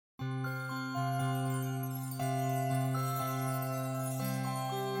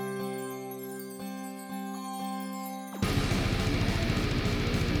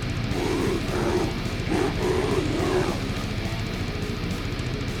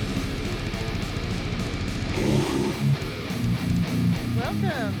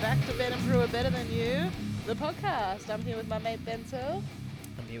welcome back to Ben and Prue Are Better Than You, the podcast. I'm here with my mate Ben Sill,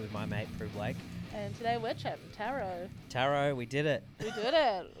 I'm here with my mate Prue Blake. and today we're chatting tarot. Tarot, we did it. We did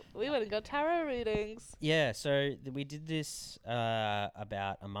it. We went and got tarot readings. Yeah, so we did this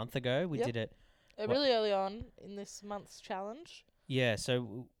about a month ago. We Yep. did it. Really early on in this month's challenge. Yeah,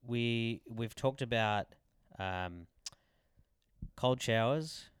 so we've talked about cold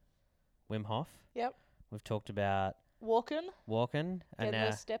showers, Wim Hof. Yep. We've talked about Walking, walking, and getting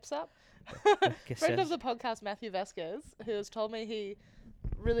those steps up. guess Friend of that's- the podcast, Matthew Vasquez, who has told me he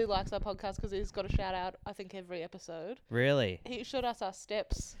really likes our podcast because he's got a shout out, I think, every episode. really. He showed us our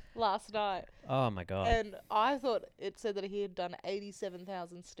steps last night. Oh my god. And I thought it said that he had done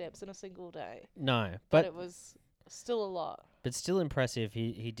 87,000 steps in a single day. No, But but it was still a lot. still impressive.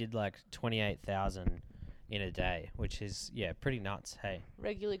 He did like 28,000 in a day, which is pretty nuts. Hey,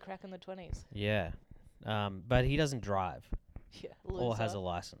 Regularly cracking the 20s. yeah. But he doesn't drive. Yeah. Or has loser. a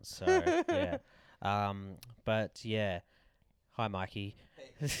license. So yeah. But yeah. Hi, Mikey.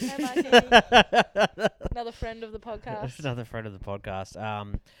 Hey, Mikey. Another friend of the podcast. Another friend of the podcast.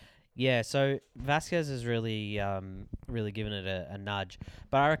 Yeah. So Vasquez has really given it a nudge,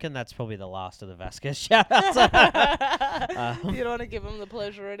 but I reckon that's probably the last of the Vasquez shout-outs. You don't want to give him the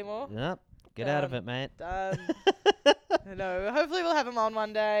pleasure anymore? Nope. Get out of Done. it, mate. Done. No, hopefully we'll have him on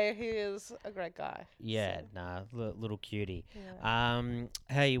one day. He is a great guy. Yeah. So, Nah. Little cutie. yeah.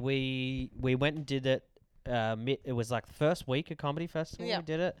 Hey, we went and did it. It was like the first week of comedy festival. Yeah. We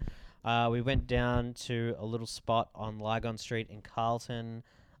did it. We went down to a little spot on Lygon Street in Carlton.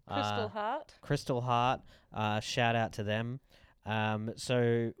 Crystal Heart. Crystal Heart. Shout out to them.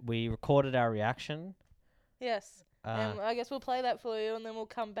 So we recorded our reaction. Yes. Uh, And I guess we'll play that for you and then we'll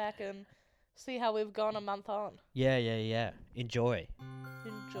come back and see how we've gone a month on. yeah. Enjoy.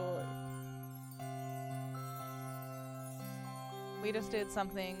 Enjoy. We just did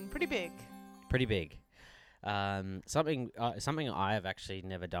something pretty big. Pretty big. Something I have actually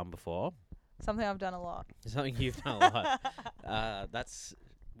never done before. Something I've done a lot. Something you've done a lot.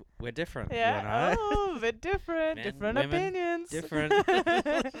 We're different. Yeah. You know? Oh, a bit different. Men, different women, opinions. different.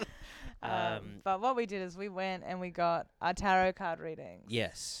 But what we did is we went and we got our tarot card readings.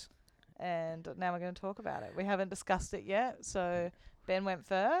 Yes. And now we're going to talk about it. We haven't discussed it yet. So Ben went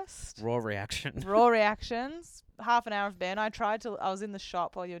first. Raw reaction. Raw reactions. Half an hour of Ben. I was in the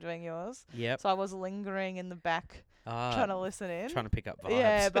shop while you were doing yours. Yep. So I was lingering in the back trying to listen in. Trying to pick up vibes.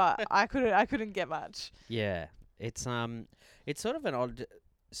 Yeah, but I couldn't get much. Yeah. It's sort of an odd.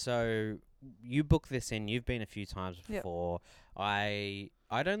 So you booked this in. You've been a few times Yep. before. I'd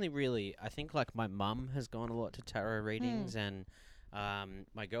only really. I think like my mum has gone a lot to tarot readings, and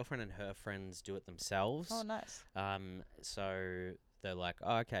my girlfriend and her friends do it themselves. Oh, nice. So they're like,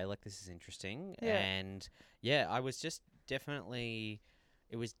 oh, okay, like this is interesting, Yeah. and yeah, I was just definitely.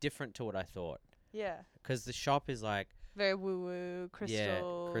 It was different to what I thought, Yeah. because the shop is like. Very woo-woo, crystals.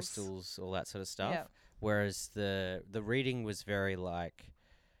 Yeah, crystals, all that sort of stuff. Yeah. Whereas the reading was very like,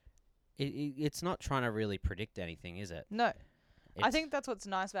 it's not trying to really predict anything, is it? No. I It's- think that's what's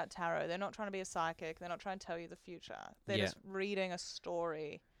nice about tarot. They're not trying to be a psychic. They're not trying to tell you the future. They're Yeah. just reading a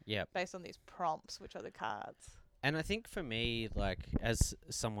story Yep. based on these prompts, which are the cards. And I think for me, like as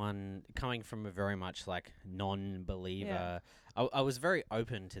someone coming from a very much like non-believer, I was very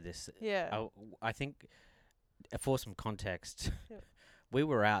open to this. Yeah. I think for some context. Yep. We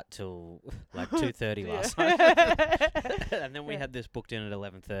were out till like 2:30 last night, and then we Yeah. had this booked in at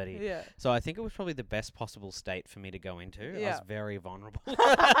 11:30. Yeah. So I think it was probably the best possible state for me to go into. I Yeah. was very vulnerable.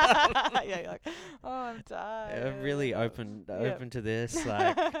 Yeah, you're like, oh, I'm tired. I'm really open to this.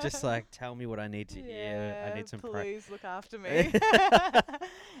 Like, just like tell me what I need to hear. I need some please look after me.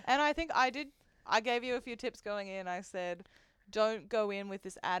 And I think I gave you a few tips going in. I said, don't go in with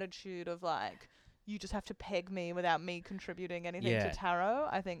this attitude of like, you just have to peg me without me contributing anything Yeah. to tarot.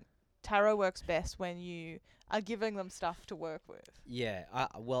 I think tarot works best when you are giving them stuff to work with. Yeah.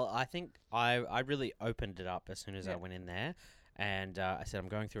 Well, I think I really opened it up as soon as I Yeah. went in there. And I said, I'm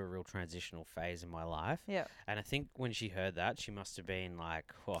going through a real transitional phase in my life. Yeah. And I think when she heard that, she must have been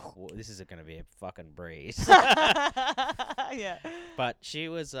like, oh, well, this is going to be a fucking breeze. Yeah. But she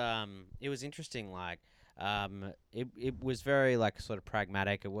was, it was interesting. Like, it was very like sort of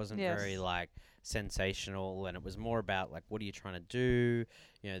pragmatic. It wasn't Yes. very like sensational, and it was more about like, what are you trying to do?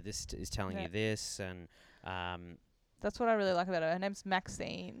 You know, this is telling Yeah. you this, and That's what I really like about her. Her name's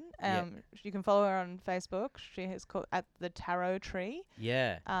Maxine. Yeah. You can follow her on Facebook. She is called at the Tarot Tree.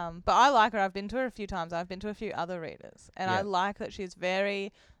 yeah, But I like her. I've been to her a few times. I've been to a few other readers, and I Yeah. like that she's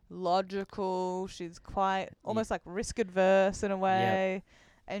very logical. She's quite almost like risk adverse in a way,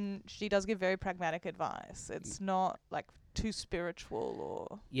 and she does give very pragmatic advice. It's not like too spiritual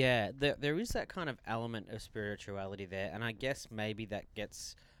or. Yeah, there is that kind of element of spirituality there, and I guess maybe that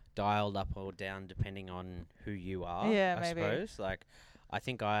gets dialed up or down depending on who you are. Yeah, I maybe. suppose. Like, I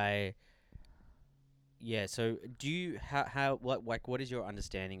think I. Yeah. So, do you how what is your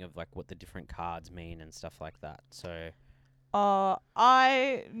understanding of like what the different cards mean and stuff like that? So.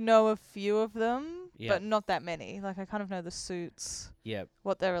 I know a few of them, Yeah. but not that many. Like I kind of know the suits, Yeah.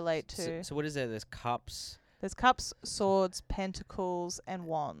 what they relate So, to. so what is there? There's cups, There's cups, swords, pentacles, and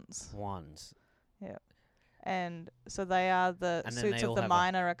wands. wands. And so they are the And then suits they of all the have a-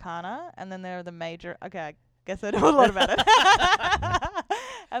 minor arcana, and then there are the major. Okay, I guess I know a lot about it.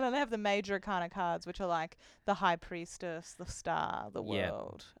 And then they have the major arcana cards, which are like the high priestess, the star, the Yep.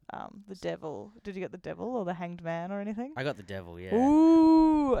 world, the devil. Did you get the devil or the hanged man or anything? I got the devil. Yeah.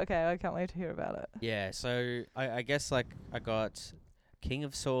 Ooh, okay, I can't wait to hear about it. Yeah. So I guess like I got King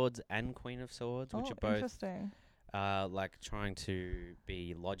of Swords and Queen of Swords, which are both Interesting. like trying to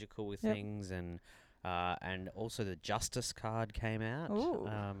be logical with Yep. things, and also the Justice card came out. Ooh.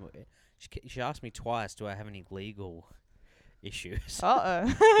 She asked me twice, do I have any legal issues?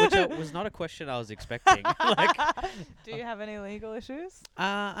 Which Was not a question I was expecting. Like, do you have any legal issues?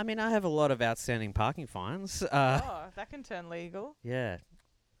 I mean, I have a lot of outstanding parking fines. That can turn legal. Yeah.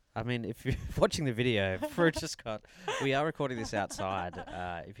 I mean, if you're watching the video, Fruit just got. We are recording this outside.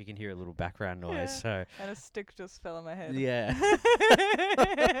 If you can hear a little background noise, so And a stick just fell on my head. yeah,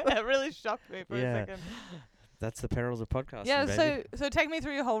 That really shocked me for Yeah. a second. that's the perils of podcasting. Yeah, baby. so take me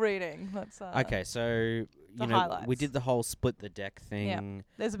through your whole reading. Let's Okay, so you the know we highlights. did the whole split the deck thing.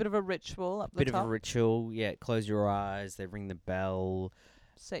 There's a bit of a ritual up the Bit of top. a ritual. Yeah, close your eyes. They ring the bell.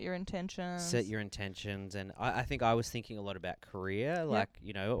 Set your intentions. Set your intentions. And I think I was thinking a lot about career. Like,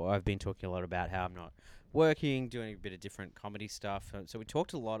 you know, I've been talking a lot about how I'm not working, doing a bit of different comedy stuff. So we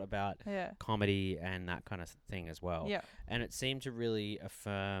talked a lot about Yeah. comedy and that kind of thing as well. Yeah. And it seemed to really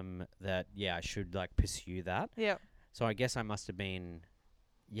affirm that, yeah, I should like pursue that. Yeah. So I guess I must have been,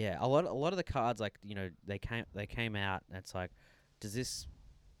 yeah, a lot of the cards, like, you know, they came out and it's like, does this,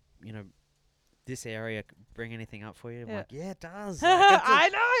 you know, this area bring anything up for you? I'm Yeah. like, yeah, it does. Like, it's a- I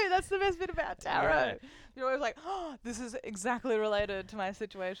know. That's the best bit about tarot. Yeah. You're always like, oh, this is exactly related to my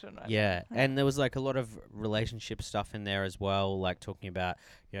situation. Right Yeah, now. and there was like a lot of relationship stuff in there as well, like talking about,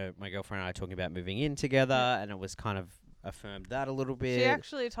 you know, my girlfriend and I talking about moving in together, and it was kind of affirmed that a little bit. She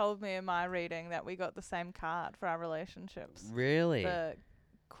actually told me in my reading that we got the same card for our relationships. Really? The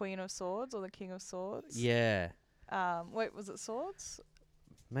Queen of Swords or the King of Swords. Yeah. Wait, was it swords?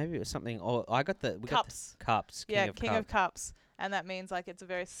 Maybe it was something. Oh, I got the Cups. Cups. Yeah, King of Cups. And that means like it's a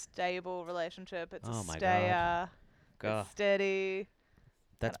very stable relationship. It's Oh a my stayer. God, It's steady.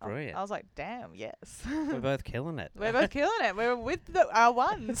 that's And brilliant. I was like, damn, yes. We're both killing it. We're both killing it. We're with our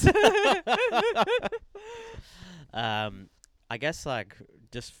ones. I guess like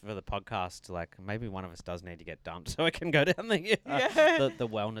just for the podcast, like maybe one of us does need to get dumped so I can go down the the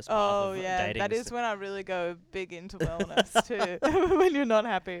wellness path Oh of yeah, dating. that is when I really go big into wellness too. When you're not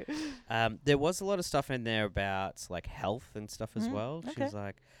happy. There was a lot of stuff in there about like health and stuff as Mhm, well. okay.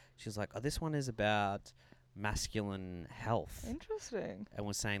 She was like, oh, this one is about masculine health, Interesting. and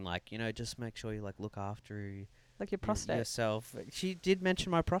was saying like, you know, just make sure you like look after Like your prostate. yourself. She did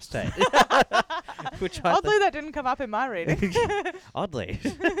mention my prostate, which I Oddly, that didn't come up in my reading. oddly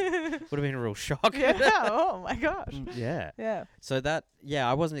would have been a real shock. Yeah. Oh my gosh. Yeah. Yeah. So that, yeah,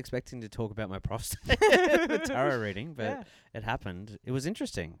 I wasn't expecting to talk about my prostate in the tarot reading, but Yeah. it happened. It was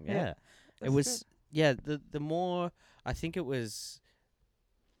interesting. Yeah, Yeah. It That's was, yeah, the more, I think it was,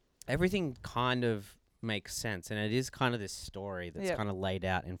 everything kind of makes sense. And it is kind of this story that's Yep. kind of laid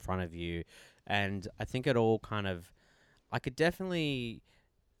out in front of you. And I think it all kind of, I could definitely,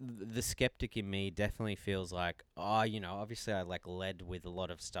 the skeptic in me definitely feels like, oh, you know, obviously I like led with a lot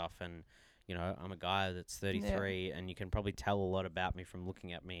of stuff, and you know, I'm a guy that's 33, and you can probably tell a lot about me from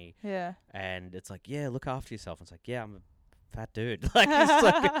looking at me. good. Yeah. And it's like, yeah, look after yourself. And it's like, yeah, I'm a fat dude. Like, it's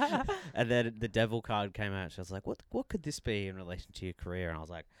like, and then the devil card came out. So I was like, what could this be in relation to your career? And I was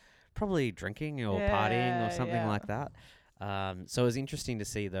like, probably drinking or partying or something Yeah. like that. So it was interesting to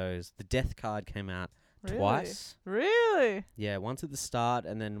see those. The death card came out Really? twice. Really? Yeah, once at the start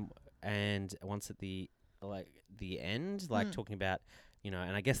and once at the end, like Mm. talking about, you know,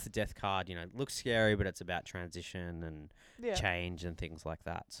 and I guess the death card, you know, looks scary, but it's about transition and Yeah. change and things like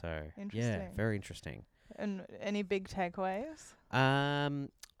that. So yeah, Interesting. very interesting. And any big takeaways?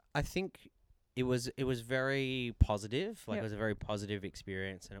 I think it was very positive. Like Yep. it was a very positive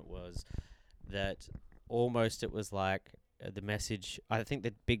experience, and it was that almost it was like the message. I think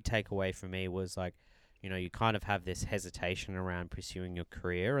the big takeaway for me was like, you know, you kind of have this hesitation around pursuing your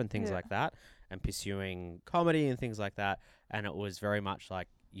career and things Yeah. like that, and pursuing comedy and things like that. And it was very much like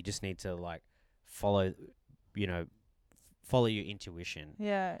you just need to like follow, you know, follow your intuition.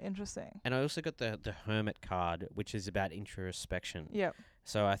 Yeah, interesting. And I also got the Hermit card, which is about introspection. Yep,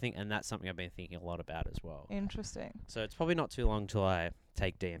 So I think, and that's something I've been thinking a lot about as well. interesting. So it's probably not too long till I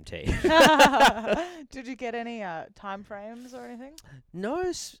take DMT. Did you get any time frames or anything?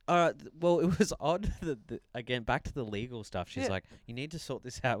 No, well, it was odd that, again, back to the legal stuff. She's Yeah. like, you need to sort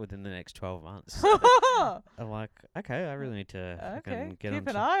this out within the next 12 months. I'm like, okay, I really need to Okay, fucking get keep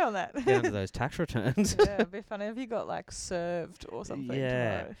an onto, eye on that. get onto those tax returns. Yeah, it'd be funny if you got like served or something.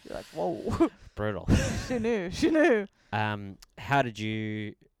 Yeah. Tomorrow. You're like, whoa, Brutal. she knew. How did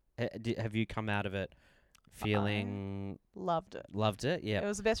you, have you come out of it feeling, Loved it. loved it? It Yeah.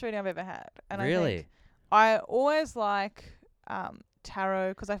 was the best reading I've ever had. And Really? I always like tarot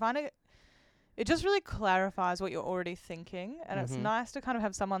because I find it just really clarifies what you're already thinking, and it's Mhm. nice to kind of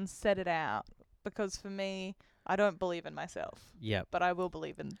have someone set it out, because for me, I don't believe in myself, Yep. but I will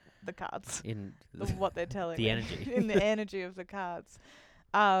believe in the cards, In what they're telling the me. energy. In the energy of the cards.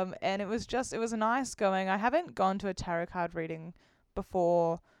 And it was nice going. I haven't gone to a tarot card reading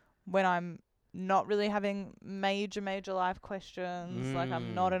before when I'm not really having major life questions. Like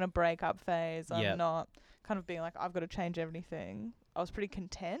I'm not Mm. in a breakup phase. I'm Yep. not kind of being like, I've got to change everything. I was pretty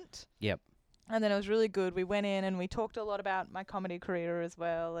content. Yep. And then it was really good. We went in and we talked a lot about my comedy career as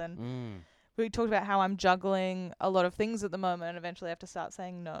well. And Mm. we talked about how I'm juggling a lot of things at the moment and eventually I have to start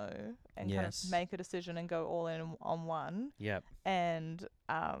saying no and kind Yes. of make a decision and go all in on one. Yep. And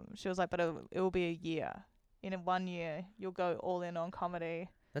she was like, but it will be a year. In 1 year, you'll go all in on comedy.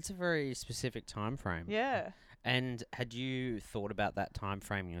 That's a very specific time frame. Yeah. And had you thought about that time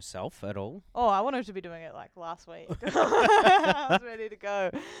frame yourself at all? Oh, I wanted to be doing it like last week. I was ready to go.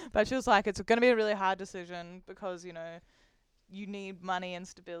 But she was like, it's going to be a really hard decision because, you know, you need money and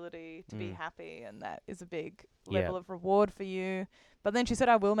stability to be Mm. happy, and that is a big Yeah. level of reward for you. But then she said,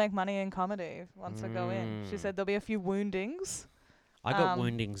 I will make money in comedy once I go in. She Mm. said there'll be a few woundings. I got Um,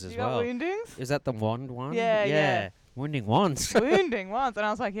 woundings as You well. got woundings? Is that the wand one? Yeah, yeah. Wounding once. Wounding once. And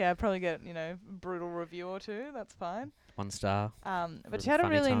I was like, yeah, I'd probably get, you know, brutal review or two. That's fine. 1 star. But For she the had a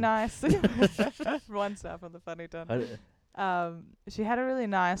funny really ton. nice 1 star for the funny ton. I- She had a really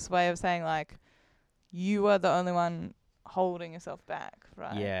nice way of saying like, you are the only one holding yourself back,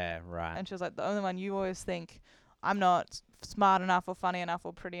 right? Yeah, right. And she was like, the only one you always think, I'm not smart enough or funny enough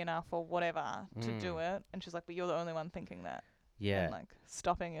or pretty enough or whatever to do it. And she's like, but you're the only one thinking that. Yeah. And like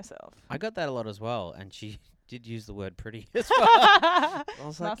stopping yourself. I got that a lot as well, and she did use the word pretty as well. I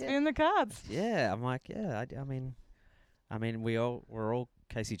was like, Must be in the cards. yeah. I'm like, yeah. I mean, we're all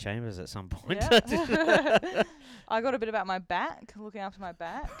Casey Chambers at some point. Yeah. I got a bit about my back, looking after my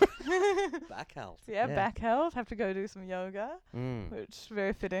back. Back health. Yeah, back health. Have to go do some yoga, Mm. which is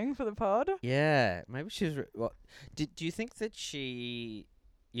very fitting for the pod. Yeah, maybe she's. What? Do you think that she,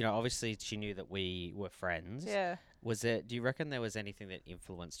 you know, obviously she knew that we were friends. Yeah. Was there? Do you reckon there was anything that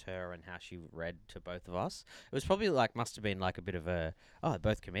influenced her and how she read to both of us? It was probably like must have been like a bit of a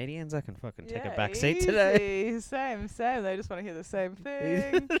both comedians. I can fucking take a back seat today. Easy. Same. They just want to hear the same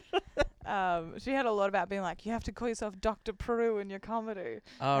thing. She had a lot about being like, you have to call yourself Dr. Prue in your comedy.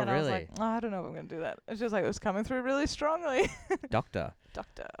 Oh, and really? I was like, I don't know if I'm going to do that. It's just like, it was coming through really strongly. Doctor,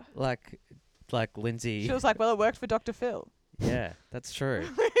 Doctor. like Lindsay. She was like, well, it worked for Dr. Phil. Yeah, that's true.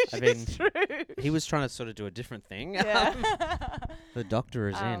 Which I mean, is true. He was trying to sort of do a different thing. Yeah. The doctor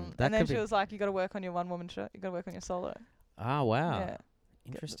is in. And That then could she be. was like, you got to work on your one-woman show. You got to work on your solo. Oh wow, Yeah.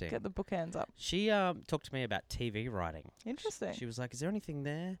 interesting. Get the bookends up. She talked to me about TV writing. Interesting. She was like, "Is there anything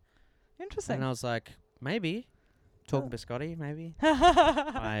there?" Interesting. And I was like, "Maybe." Talking Oh. Biscotti, maybe.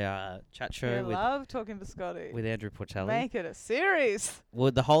 I My chat show love talking Biscotti. with Andrew Portelli. Make it a series.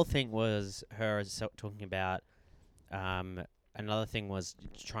 Well, the whole thing was her talking about. Another thing was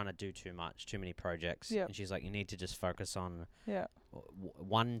trying to do too many projects. Yep. And she's like, "You need to just focus on Yeah.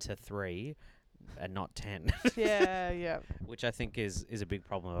 1 to 3, and not 10." Yeah. Which I think is a big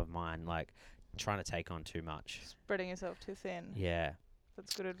problem of mine. Like trying to take on too much. Spreading yourself too thin. Yeah.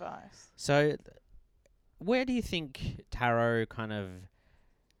 That's good advice. So, where do you think tarot kind of,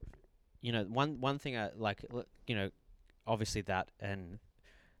 you know, one thing I like, you know, obviously that and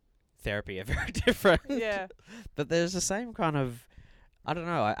therapy are very different. Yeah. But there's the same kind of, I don't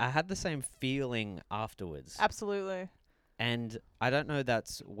know, I had the same feeling afterwards. Absolutely. And I don't know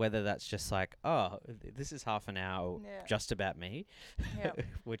whether that's just like, oh, this is half an hour Yeah. just about me, Yeah.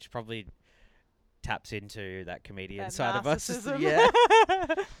 which probably taps into that comedian That side of us. narcissism.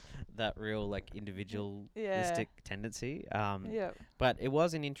 Yeah. That real like individualistic Yeah. tendency. Yeah. But it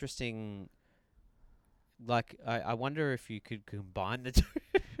was an interesting like I wonder if you could combine the two.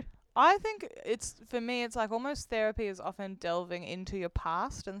 I think for me, it's like almost therapy is often delving into your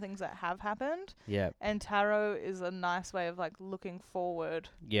past and things that have happened. Yep. And tarot is a nice way of like looking forward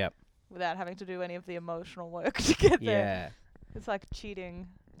Yep. without having to do any of the emotional work to get there. Yeah. It's like cheating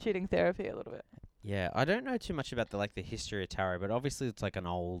therapy a little bit. Yeah. I don't know too much about the history of tarot, but obviously it's like an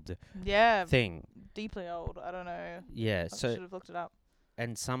old Yeah, thing. deeply old. I don't know. Yeah. I So should have looked it up.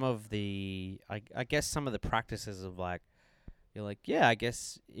 and some of the I guess some of the practices of like you're like, yeah, I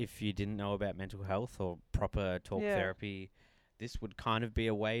guess if you didn't know about mental health or proper talk Yeah. therapy, this would kind of be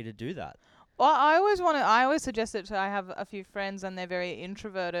a way to do that. Well, I always suggest it to, I have a few friends and they're very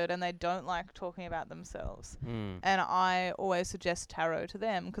introverted and they don't like talking about themselves. Mm. And I always suggest tarot to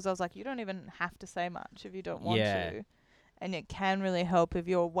them because I was like, you don't even have to say much if you don't want Yeah. to. And it can really help if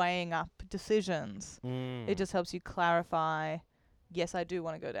you're weighing up decisions. Mm. It just helps you clarify, yes, I do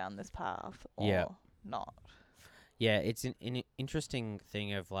want to go down this path or Yeah. not. Yeah, it's an interesting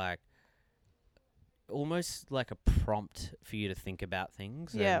thing of like almost like a prompt for you to think about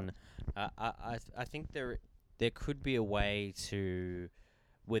things. Yeah. And I think there could be a way to,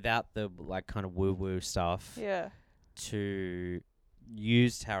 without the like kind of woo woo stuff, Yeah. to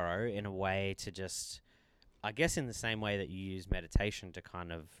use tarot in a way to just, I guess, in the same way that you use meditation to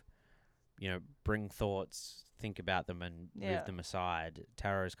kind of, bring thoughts, think about them, and Yeah. move them aside.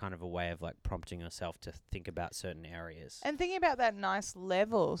 Tarot is kind of a way of like prompting yourself to think about certain areas. And thinking about that nice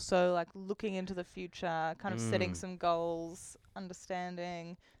level, so like looking into the future, kind of setting Mm. some goals,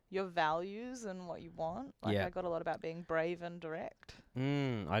 understanding your values and what you want. Like Yeah. I got a lot about being brave and direct.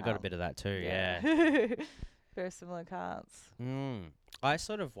 I got a bit of that too, yeah. Very similar cards. I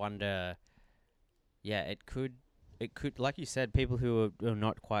sort of wonder, yeah, it could, like you said, people who are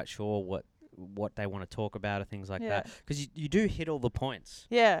not quite sure what they want to talk about or things like Yeah. that. Because you do hit all the points.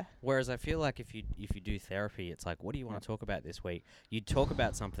 Yeah. Whereas I feel like if you do therapy, it's like, what do you want to talk about this week? You talk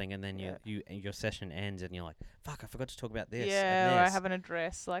about something and then Yeah. your session ends and you're like, fuck, I forgot to talk about this. Yeah, and or I this. haven't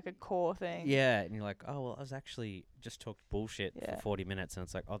addressed like a core thing. Yeah, and you're like, oh, well, I was actually just talked bullshit Yeah. for 40 minutes. And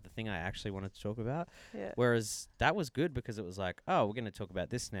it's like, oh, the thing I actually wanted to talk about. Yeah. Whereas that was good because it was like, oh, we're going to talk about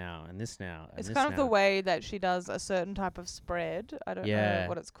this now and this now. And It's this kind of the now. way that she does a certain type of spread. I don't know Yeah.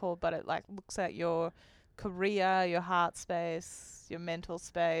 what it's called, but it like looks at your career, your heart space, your mental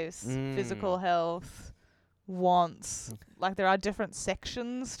space, physical health, wants. Like there are different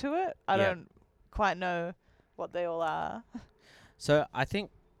sections to it. I Yeah. don't quite know what they all are. So I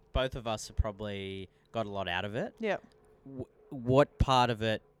think both of us have probably got a lot out of it. Yeah. What part of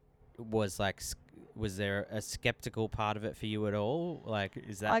it was like, was there a skeptical part of it for you at all? Like,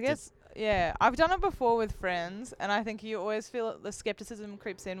 is that? I guess, yeah. I've done it before with friends, and I think you always feel the skepticism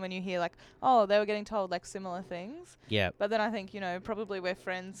creeps in when you hear like, oh, they were getting told like similar things. Yeah. But then I think, probably we're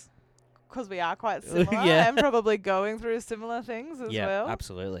friends because we are quite similar Yeah. and probably going through similar things as Yeah, well.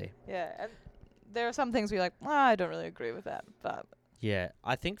 absolutely. Yeah. And there are some things we're like, I don't really agree with that. But Yeah,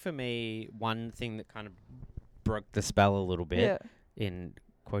 I think for me, one thing that kind of broke the spell a little bit, yeah. in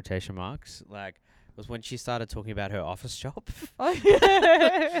quotation marks, like, was when she started talking about her office job. Oh,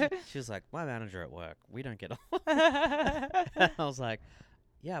 yeah. She was like, my manager at work, we don't get on. I was like,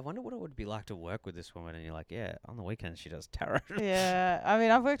 yeah, I wonder what it would be like to work with this woman. And you're like, yeah, on the weekends she does tarot. Yeah. I mean,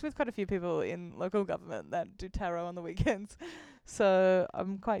 I've worked with quite a few people in local government that do tarot on the weekends. So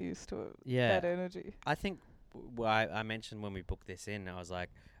I'm quite used to it, Yeah. that energy. I think I mentioned when we booked this in, I was like,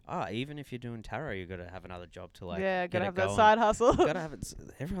 even if you're doing tarot, you got to have another job to like. Yeah, get gotta it have that going. side hustle. Gotta have it.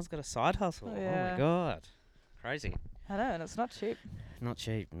 Everyone's got a side hustle. Oh Yeah. my god, crazy. I know, and it's not cheap. Not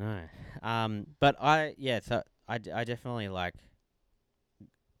cheap, no. But I definitely like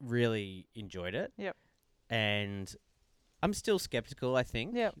really enjoyed it. Yep. And I'm still skeptical, I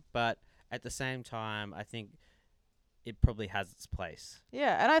think. Yep. But at the same time, I think it probably has its place.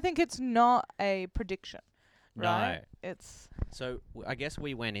 Yeah, and I think it's not a prediction, right? No. It's So I guess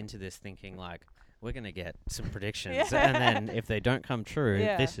we went into this thinking like, we're going to get some predictions. Yeah. And then if they don't come true,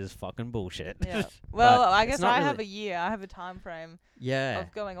 Yeah. this is fucking bullshit. yeah. Well, I it's guess not I have really- a year. I have a time frame Yeah.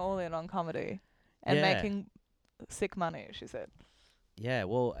 of going all in on comedy and Yeah. making sick money, she said. Yeah,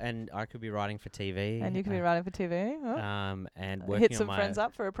 well, and I could be writing for TV. And you can be writing for TV. Oh. And working Hit on some my friends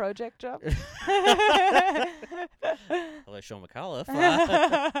up for a project job. Hello, Sean McAuliffe.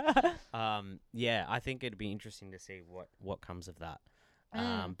 Yeah, I think it'd be interesting to see what comes of that.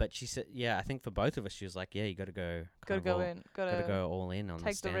 But she said, yeah, I think for both of us, she was like, yeah, you got to go. Gotta go in. Gotta go all in on take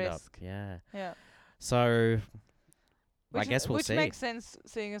the stand up. risk. Yeah. Yeah. So I Which guess we'll which see. makes sense,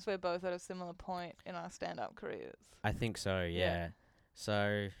 seeing as we're both at a similar point in our stand-up careers. I think so. Yeah. Yeah.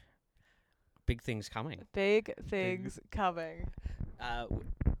 So big things coming. Big things coming.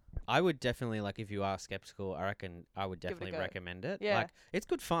 I would definitely, like, if you are skeptical, I reckon I would Give it a definitely go. recommend it. Yeah. Like, it's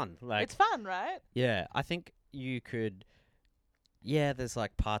good fun. Like, It's fun, right? yeah, I think you could. Yeah, there's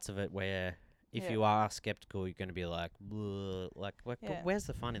like parts of it where if Yeah. you are skeptical, you're going to be like, "Bleh," like, but Yeah. where's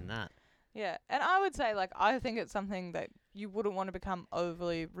the fun in that? Yeah, and I would say, like, I think it's something that you wouldn't want to become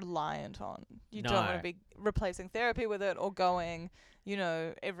overly reliant on. You don't want No. to be replacing therapy with it or going,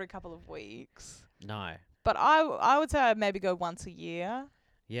 every couple of weeks. No. But I would say I'd maybe go once a year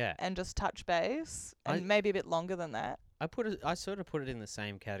Yeah. and just touch base, and I- maybe a bit longer than that. I sort of put it in the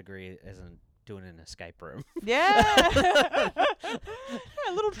same category as doing an escape room. Yeah.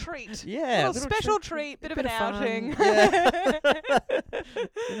 A little treat. Yeah, little special treat, bit of an of fun. outing.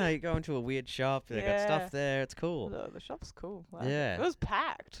 Yeah. You go into a weird shop, they got Yeah. stuff there, it's cool. The shop's cool. Yeah. It was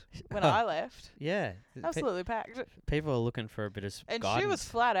packed when I left. Yeah. Absolutely packed. People are looking for a bit of And guidance. she was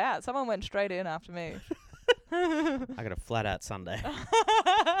flat out. Someone went straight in after me. I got a flat out Sunday.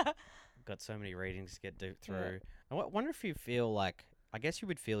 Got so many readings to get through. I wonder if you feel like, I guess you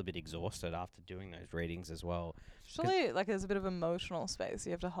would feel a bit exhausted after doing those readings as well. Surely, like, there's a bit of emotional space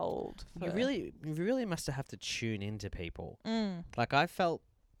you have to hold. You really must have to tune into people. Mm, Like, I felt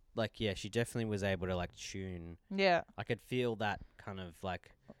like, yeah, she definitely was able to, like, tune. yeah, I could feel that kind of,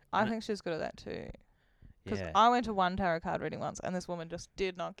 like, I And think she's good at that too. Because yeah, I went to one tarot card reading once, and this woman just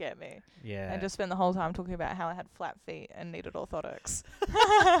did not get me, yeah. and just spent the whole time talking about how I had flat feet and needed orthotics,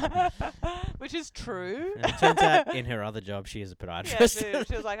 which is true. And it turns out in her other job, she is a Yeah, podiatrist.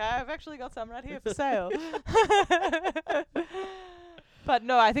 she was like, I've actually got some right here for sale. But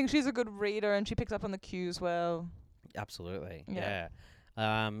no, I think she's a good reader, and she picks up on the cues well. Absolutely, Yeah.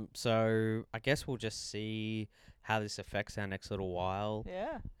 yeah. So I guess we'll just see how this affects our next little while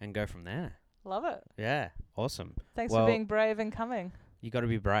Yeah, and go from there. love it. Yeah, awesome. Thanks Well- for being brave and coming. You got to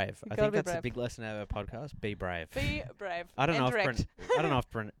be brave. You I gotta think be that's a brave. big lesson out of our podcast. Be brave. Be brave. I don't and know direct. if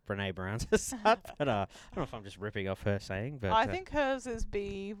Brene Brown says that, but I don't know if I'm just ripping off her saying. But I think hers is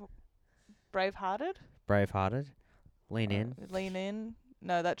be brave-hearted. brave-hearted, lean in. Lean in.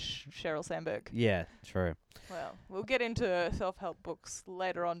 No, that's Sheryl Sandberg. Yeah, true. Well, we'll get into self-help books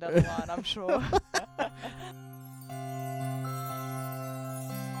later on down the line, I'm sure.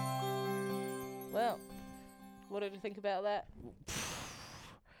 Well, what did you think about that?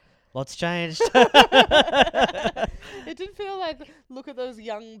 Lots changed. It did feel like, look at those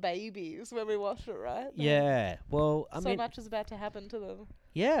young babies when we watched it, right? Yeah. Well, I So mean, much is about to happen to them.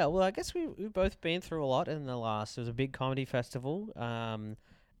 yeah. Well, I guess we've both been through a lot in the last. It was a big comedy festival, and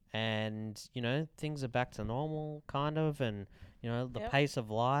things are back to normal, kind of, and the Yep. pace of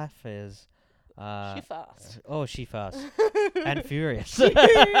life is. She fast. Oh, she fast and furious.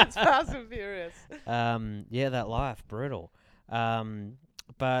 It's fast and furious. Yeah, that life brutal.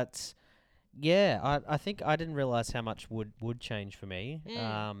 But yeah, I think I didn't realize how much would change for me.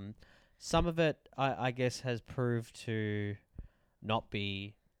 Mm. Some of it I guess has proved to not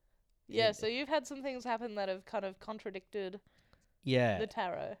be. Yeah, so you've had some things happen that have kind of contradicted Yeah, the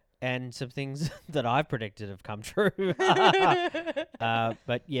tarot. and some things that I've predicted have come true.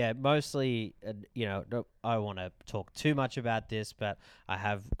 But yeah, mostly, I don't want to talk too much about this, but I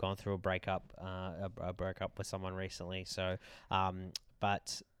have gone through a breakup. I broke up with someone recently, so.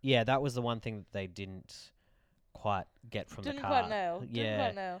 But yeah, that was the one thing that they didn't quite get from Didn't the card. quite nail. Yeah, Didn't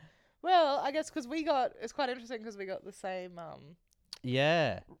quite nail. Well, I guess because it's quite interesting because we got the same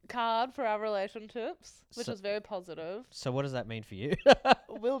yeah. card for our relationships, which So- was very positive. So what does that mean for you?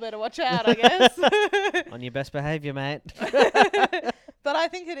 We'll better watch out, I guess. On your best behavior, mate. But I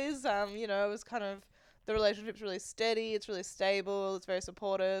think it is, it was kind of, the relationship's really steady, it's really stable, it's very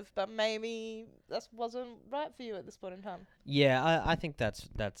supportive, but maybe that wasn't right for you at this point in time. Yeah, I think that's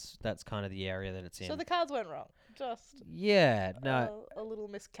kind of the area that it's in. So the cards went wrong. Just Yeah, no. a little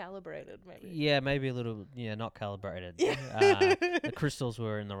miscalibrated, maybe. Yeah, maybe a little, not calibrated. The crystals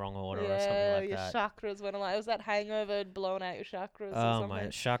were in the wrong order or something like your that. chakras went like, it was that hangover blowing out your chakras or Oh, something. my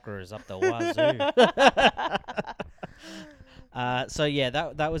chakra is up the wazoo. So yeah,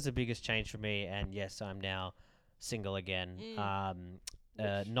 that was the biggest change for me, and yes, I'm now single again.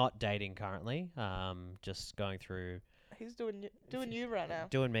 Not dating currently. Just going through He's doing you right now.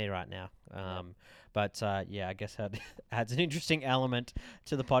 doing me right now. But yeah, I guess that adds an interesting element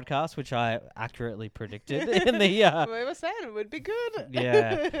to the podcast, which I accurately predicted in the. We were saying it would be good.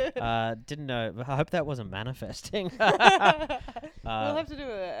 Yeah. Didn't know. I hope that wasn't manifesting. We'll have to do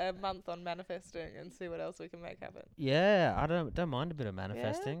a month on manifesting and see what else we can make happen. Yeah, I don't mind a bit of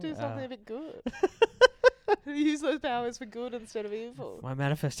manifesting. Yeah, do something a bit good. Use those powers for good instead of evil. My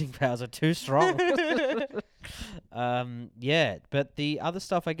manifesting powers are too strong. Yeah, but the other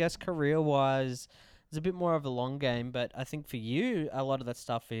stuff, I guess, career-wise, it's a bit more of a long game, but I think for you, a lot of that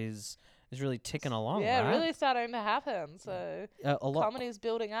stuff is really ticking along, Yeah, right? really starting to happen. So A lot. comedy's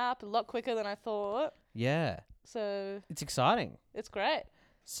building up a lot quicker than I thought. Yeah, So it's exciting. it's great.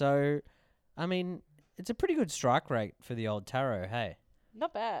 So, I mean, it's a pretty good strike rate for the old tarot. Hey,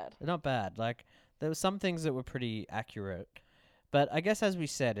 Not bad. not bad. Like there were some things that were pretty accurate, but I guess as we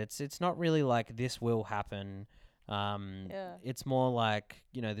said, it's not really like this will happen. Yeah. It's more like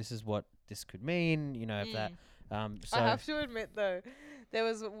this is what this could mean. If that. So I have to admit though, there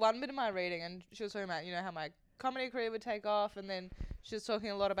was one bit of my reading, and she was talking about how my comedy career would take off, and then she was talking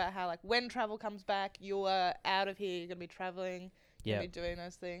a lot about how like when travel comes back, you're out of here, you're gonna be traveling, you're gonna be doing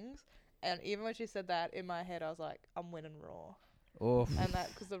those things. And even when she said that, in my head, I was like, I'm winning Raw, Oof. and that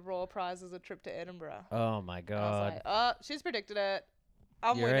because the Raw prize is a trip to Edinburgh. Oh my And I was god. like, oh, she's predicted it.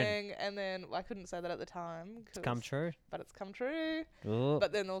 I'm You're in. winning, and then I couldn't say that at the time. It's come true. But it's come true. Ooh.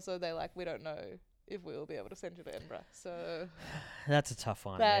 But then also they we don't know if we'll be able to send you to Edinburgh. So That's a tough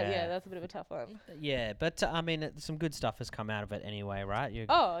one. that's a bit of a tough one. Yeah, but I mean, some good stuff has come out of it anyway, right? You're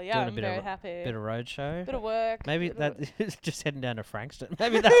Oh yeah, doing a I'm bit of very happy. bit of roadshow. Bit of work. Maybe bit that of is just heading down to Frankston.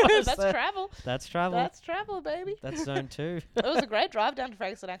 Maybe that was that's travel. That's travel. That's travel, baby. That's zone 2. It was a great drive down to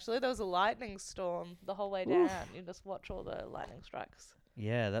Frankston. Actually, there was a lightning storm the whole way down. Oof. You just watch all the lightning strikes.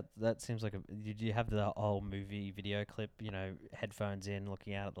 Yeah, that seems like Did you have the whole movie video clip? Headphones in,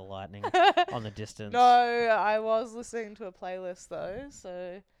 looking out at the lightning on the distance. No, I was listening to a playlist though,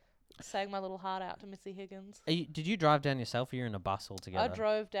 so sang my little heart out to Missy Higgins. Did you drive down yourself, or you're in a bus altogether? I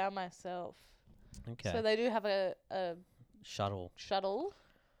drove down myself. Okay. So they do have a Shuttle. shuttle,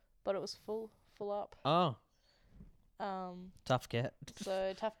 but it was full up. Oh, Um, tough get.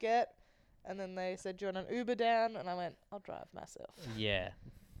 so tough get. And then they said, "Do you want an Uber down?" And I went, "I'll drive myself." Yeah.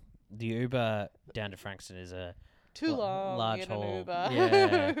 The Uber down to Frankston is a Too long large in an haul. Uber.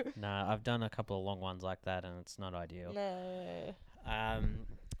 Yeah. No, I've done a couple of long ones like that, and it's not ideal. No.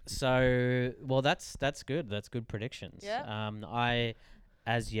 So well, that's good. That's good predictions. Yeah. I,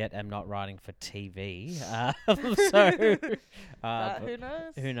 as yet, am not writing for TV. So, But but who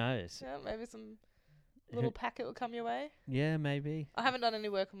knows? who knows? Yeah, maybe some little packet will come your way. Yeah, maybe. I haven't done any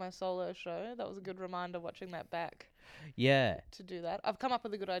work on my solo show. That was a good reminder watching that back Yeah. to do that. I've come up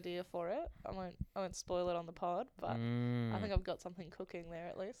with a good idea for it. I won't spoil it on the pod, but I think I've got something cooking there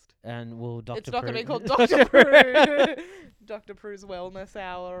at least. And will Dr. It's not going to be Prue- called Dr. Prue. Dr. Prue's Wellness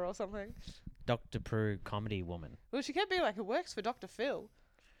Hour or something. Dr. Prue comedy woman. Well, she kept being like, it works for Dr. Phil.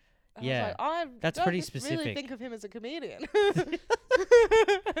 And Yeah, I was like, that's don't pretty really specific. think of him as a comedian.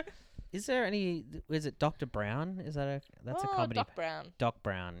 Is there any? Is it Dr. Brown? Is that that's a comedy? Doc Brown. Doc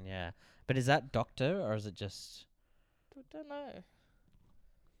Brown, yeah. But is that doctor or is it just? I don't know.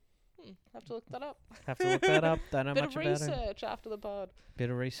 Have to look that up. Have to look that up. Don't know Bit much of about it. research after the pod. Bit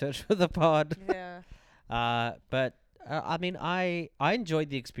of research for the pod. Yeah. But I mean, I enjoyed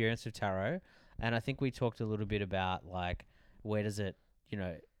the experience of tarot, and I think we talked a little bit about like where does it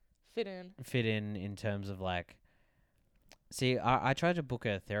Fit in. fit in terms of like. See, I tried to book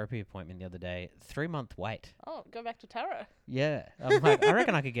a therapy appointment the other day. 3-month wait. Oh, go back to tarot. Yeah, I'm like, I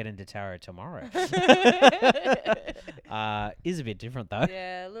reckon I could get into tarot tomorrow. Is a bit different though.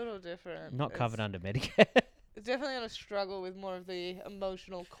 Yeah, a little different. Not covered It's- under Medicare. It's definitely going to struggle with more of the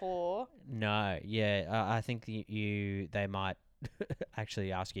emotional core. No, yeah, I think they might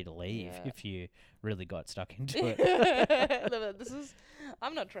actually ask you to leave Yeah. if you really got stuck into it.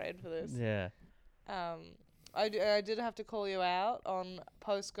 I'm not trained for this. Yeah. I did have to call you out on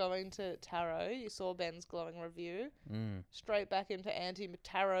post going to tarot. You saw Ben's glowing review. Mm. Straight back into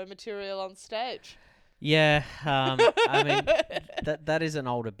anti-tarot material on stage. Yeah, I mean that is an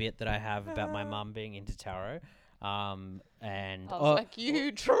older bit that I have about my mum being into tarot. And I was like,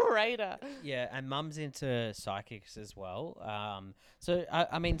 you traitor. yeah, and mum's into psychics as well. So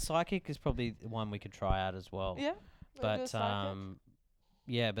I mean psychic is probably one we could try out as well. Yeah. But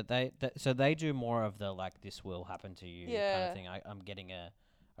yeah, but they do more of the like this will happen to you kind Yeah. of thing. I'm getting a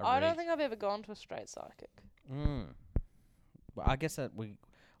I don't read. think I've ever gone to a straight psychic. Well, I guess that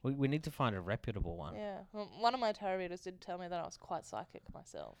we need to find a reputable one. Yeah. Well, one of my tarot readers did tell me that I was quite psychic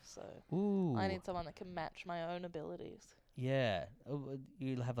myself, so Ooh. I need someone that can match my own abilities. Yeah.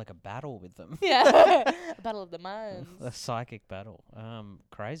 You'll have like a battle with them. Yeah. A battle of the minds. A psychic battle.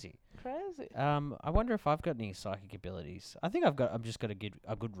 Crazy. Crazy. I wonder if I've got any psychic abilities. I think I'm just got a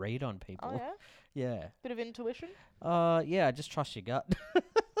good read on people. Oh, yeah? Yeah. Bit of intuition. Yeah, just trust your gut.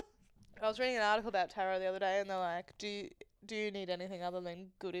 I was reading an article about tarot the other day, and they're like, do you need anything other than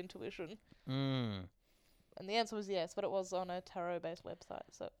good intuition? Mm. And the answer was yes, but it was on a tarot-based website.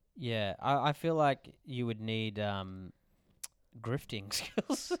 So Yeah, I feel like you would need grifting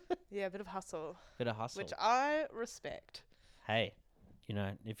skills. Yeah, a bit of hustle, Bit of hustle. which I respect. Hey,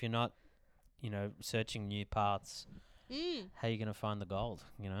 if you're not, searching new paths, how are you going to find the gold,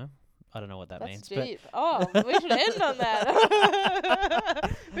 I don't know what that That's means. deep. Oh, we should end on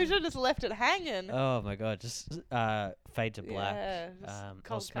that. We should have just left it hanging. But, oh, my God. Just fade to black. Yeah, just Or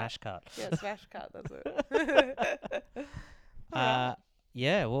cold smash cut. Yeah, smash cut, that's it.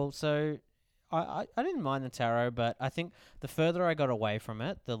 Yeah, well, so I didn't mind the tarot, but I think the further I got away from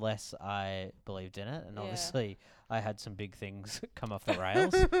it, the less I believed in it. And Yeah. obviously, I had some big things come off the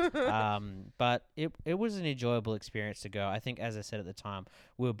rails. But it was an enjoyable experience to go. I think, as I said at the time,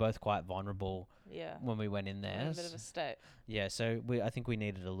 we were both quite vulnerable Yeah. when we went in In there. a bit of a state. Yeah, so I think we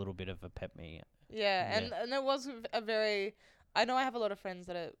needed a little bit of a pep me. Yeah, and it was a very... I know I have a lot of friends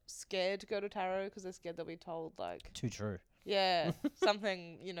that are scared to go to tarot because they're scared they'll be told, like... Too true. Yeah,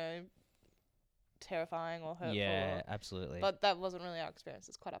 something, terrifying or hurtful. Yeah, absolutely. But that wasn't really our experience.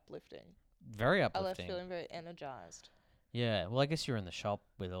 It's quite uplifting. Very I left uplifting. feeling very energized. Yeah, well, I guess you're in the shop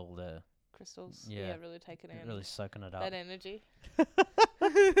with all the Crystals. Yeah. Yeah, really taking in really soaking it up. that energy.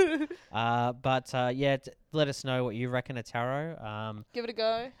 Let us know what you reckon of tarot. Give it a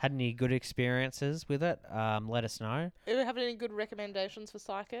go. Had any good experiences with it? Let us know. If you have any good recommendations for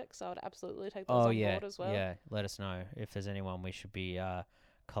psychics, I would absolutely take those on board as well. Yeah, let us know if there's anyone we should be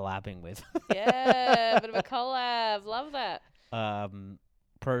collabing with. Yeah, a bit of a collab. Love that.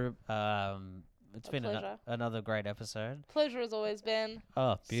 It's A been pleasure. another great episode. Pleasure as always, Ben.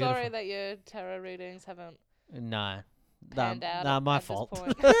 Oh, beautiful. Sorry that your tarot readings haven't No. panned out. Nah, my at fault. This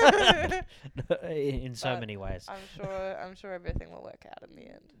point. In so But many ways. I'm sure everything will work out in the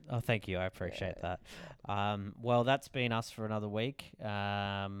end. Oh, thank you. I appreciate Yeah. that. Well, that's been us for another week. Look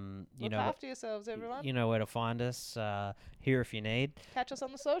Wh- after yourselves, everyone. you know where to find us. Here if you need. Catch us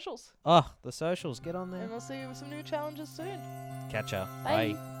on the socials, Oh, the socials. Get on and there. we'll see you with some new challenges soon. Catch ya.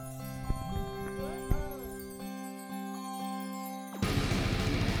 Bye. Bye.